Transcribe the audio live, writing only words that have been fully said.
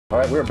All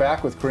right, we're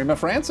back with Karima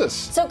Francis.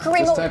 So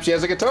Karima, this time she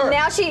has a guitar.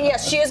 Now she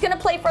is going to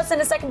play for us in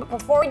a second, but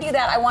before we do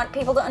that, I want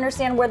people to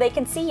understand where they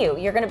can see you.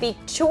 You're going to be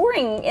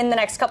touring in the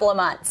next couple of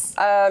months.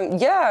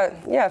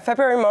 Yeah,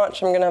 February,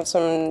 March, I'm going to have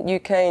some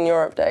UK and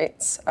Europe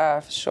dates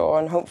for sure,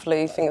 and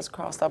hopefully, fingers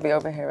crossed, I'll be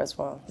over here as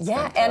well.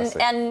 Yeah,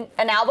 and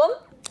an album?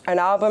 An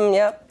album,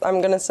 yep.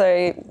 I'm gonna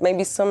say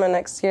maybe summer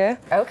next year.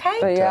 Okay.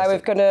 But yeah,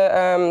 we've got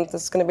a,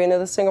 there's gonna be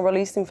another single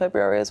released in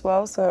February as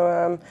well,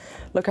 so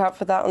look out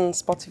for that on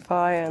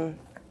Spotify and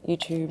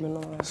YouTube and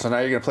all that. So now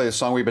you're going to play the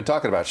song we've been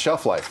talking about,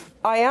 Shelf Life.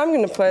 I am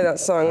going to play that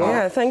song,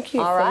 yeah. Thank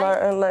you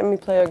for letting me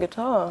play a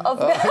guitar. Oh,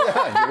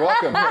 yeah, you're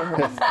welcome.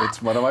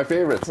 It's one of my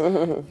favorites.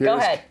 Go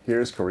ahead.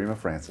 Here's Karima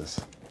Francis.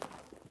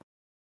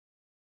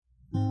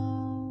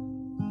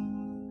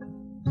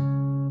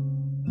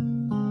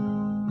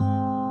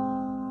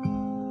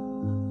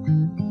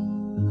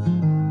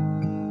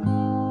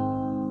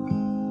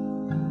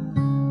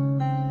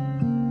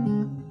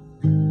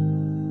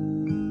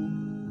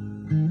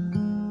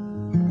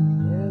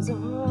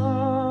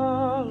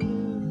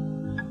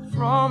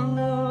 From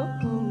the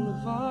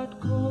boulevard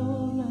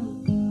corner,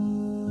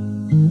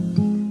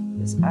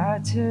 as I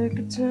take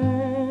a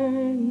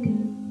turn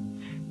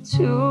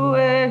to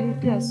a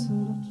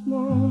desolate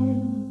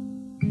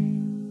morning,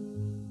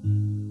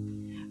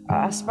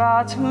 I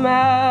spot a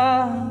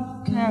man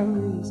who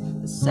carries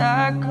a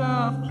sack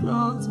of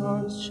clothes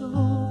on his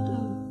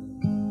shoulder.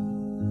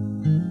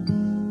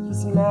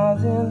 He's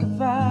mouthing the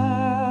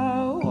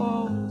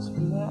vowels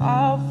from the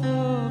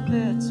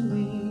alphabet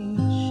we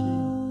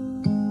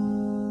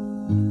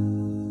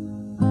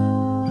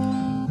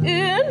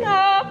in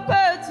our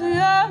petty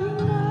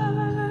mind,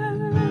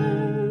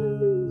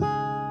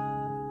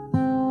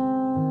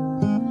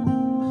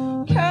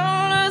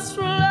 countless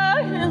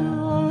relying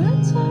on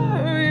letters.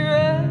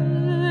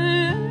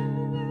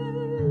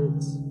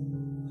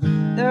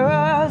 There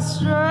are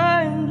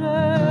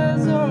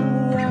strangers on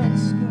the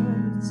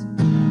outskirts,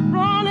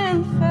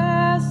 running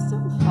fast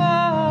and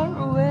far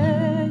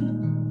away,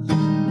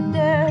 with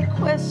their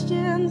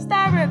questions,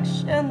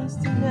 directions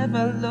to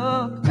never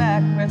look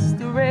back,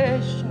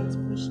 restorations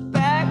pushed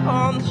back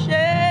on the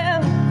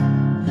shelf,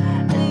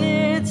 and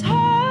it's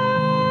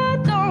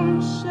hard on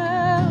the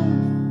shelf,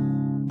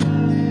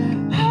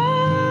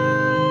 hard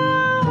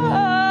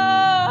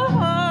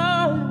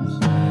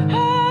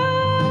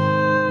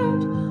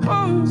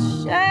on the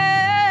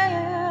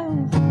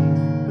shelf.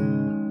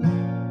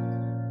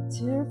 A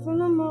tear from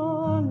the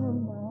morning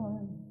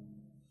light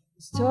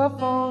is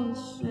tough on the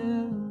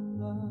shelf.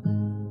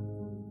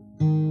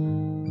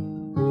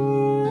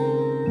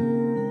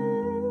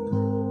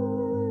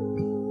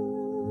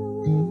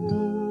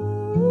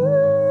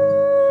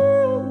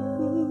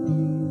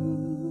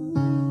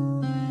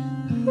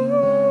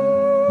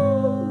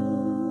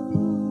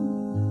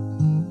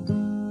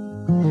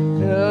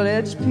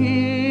 Village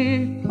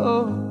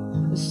people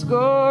are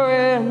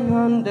scoring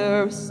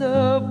under a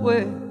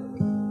subway.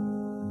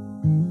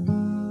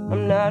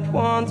 I'm not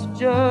one to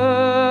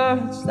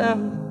judge them,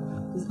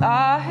 'cause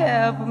I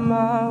have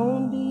my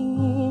own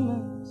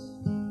demons.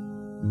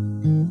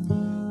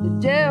 The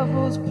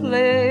devil's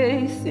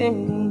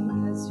plaything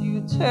has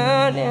you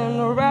turning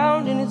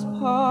around in his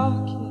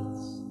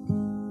pockets.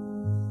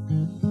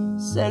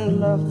 Send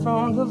love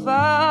from the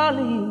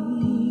valley,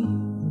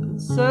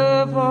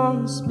 serve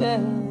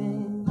unsparingly.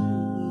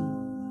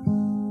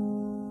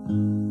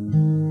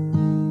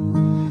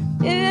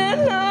 In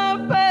a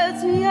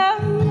petty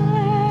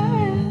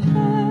mind,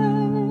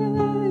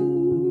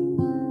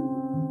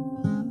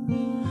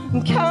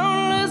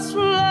 countless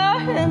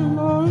relying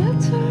on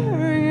letters.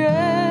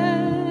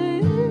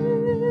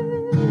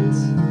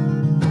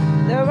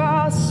 There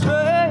are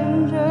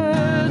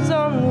strangers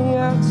on the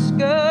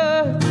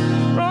outskirts,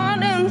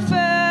 running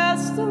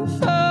fast and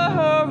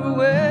far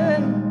away,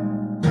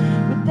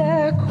 with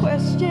their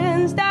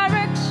questions,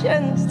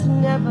 directions to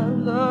never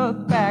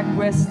look back,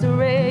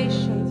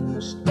 restorations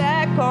pushed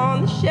back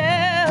on the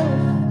shelf,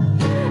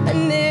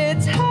 and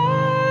it's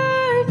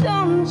hard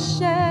on the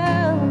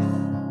shelf,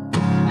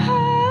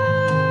 hard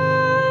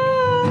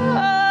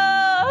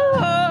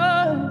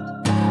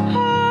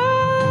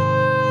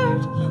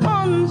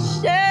on the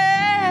shelf.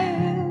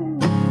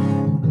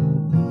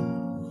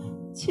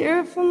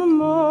 Tear from the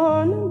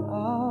morning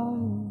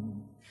light,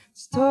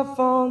 it's tough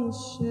on the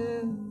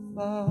shelf.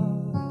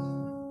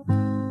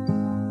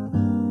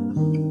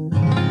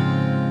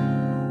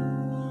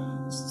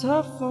 It's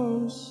tough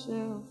on the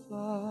shelf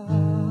life.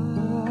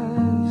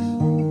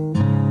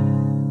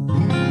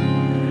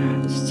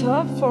 It's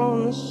tough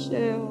on the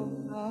shelf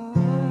life.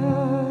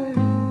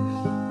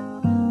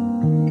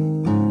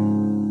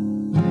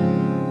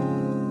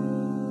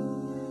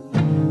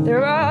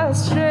 There are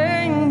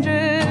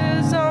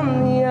strangers on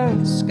the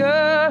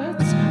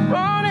outskirts,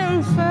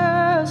 running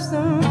fast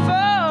and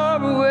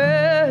far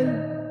away,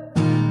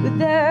 with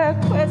their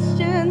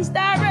questions,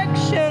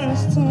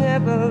 directions to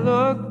never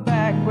look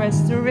back,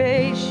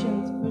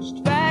 restorations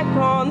pushed back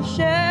on the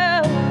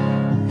shelf,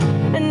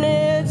 and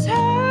it's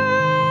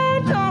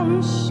hard on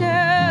the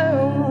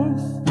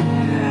shelf,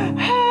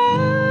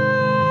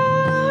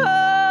 hard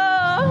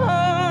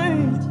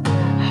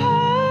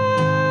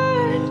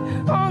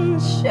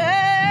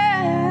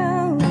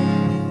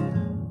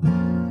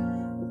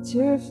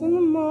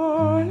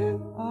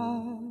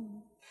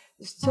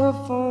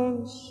tough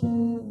on the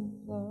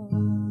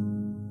shoulder.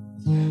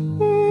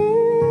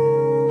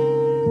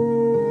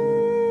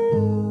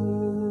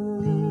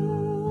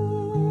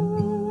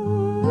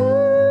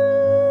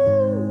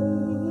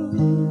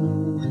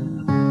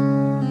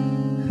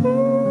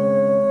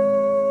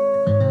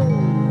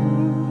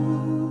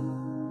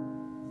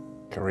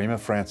 Karima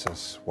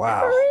Francis.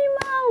 Wow.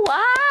 Karima,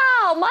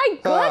 wow, my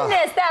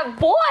goodness, that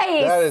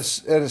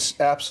voice. It is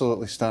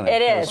absolutely stunning.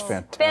 It is. It's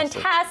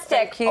fantastic.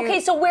 Fantastic. Thank you. Okay,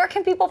 so where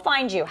can people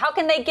find you? How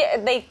can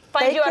they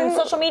find you on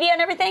social media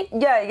and everything?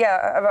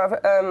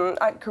 Yeah.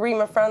 At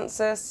Karima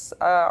Francis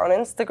on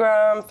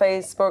Instagram,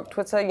 Facebook,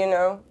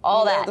 Twitter.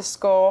 All that. The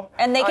score.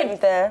 And they I'm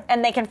there.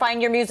 And they can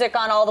find your music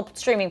on all the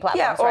streaming platforms.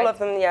 Yeah, all right? of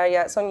them. Yeah.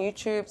 It's on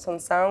YouTube. It's on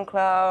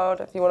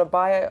SoundCloud. If you want to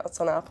buy it, it's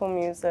on Apple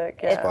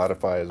Music. Yeah.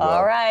 Spotify as well.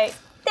 All right.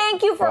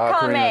 Thank you for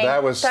coming. Karima,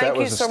 that was Thank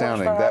you so much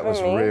astounding. for That was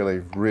having me. really,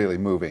 really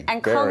moving.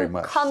 And very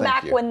much. come Thank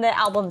back you. when the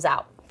album's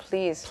out.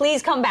 Please.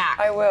 Please come back.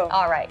 I will.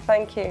 All right.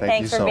 Thank you. Thank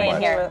Thanks you for so being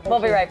much. here. Thank We'll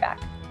be you. right back.